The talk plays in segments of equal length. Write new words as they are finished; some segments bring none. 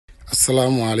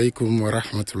Assalamu alaikum wa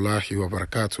rahmatullahi wa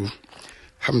barakatuh.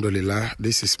 Alhamdulillah,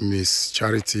 this is Miss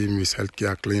Charity, Miss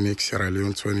Healthcare Clinic, Sierra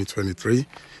Leone 2023.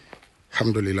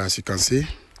 Alhamdulillah, as you can see,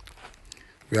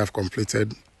 we have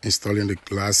completed installing the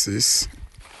glasses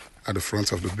at the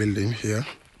front of the building here.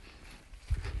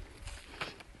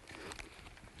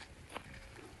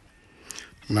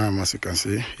 Now, as you can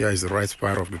see, here is the right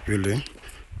part of the building.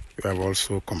 We have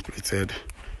also completed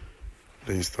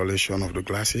the installation of the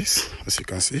glasses, as you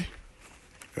can see.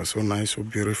 They're so nice, so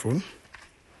beautiful.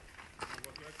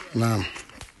 Now,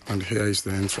 and here is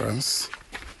the entrance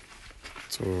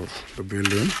to the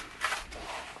building.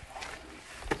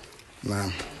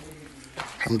 Now,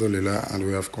 alhamdulillah, and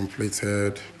we have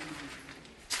completed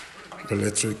the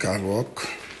electrical work,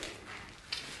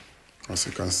 as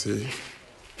you can see.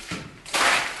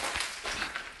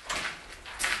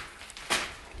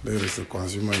 There is the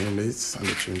consumer units and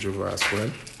the changeover as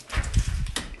well.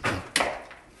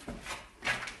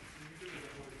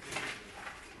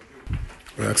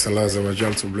 We ask Allah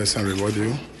to bless and reward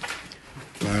you.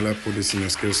 May Allah put this in your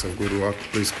skills of good work.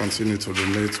 Please continue to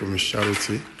donate to Miss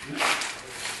Charity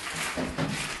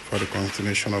for the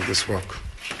continuation of this work.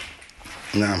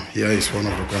 Now, here is one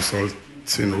of the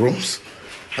consulting rooms.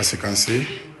 As you can see,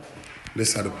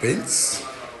 these are the paints.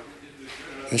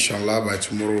 Inshallah, by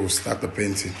tomorrow we'll start the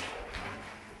painting.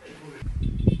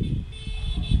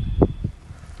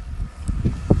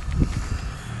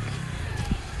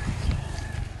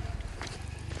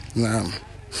 Now,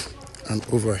 and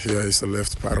over here is the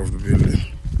left part of the building.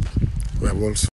 We have also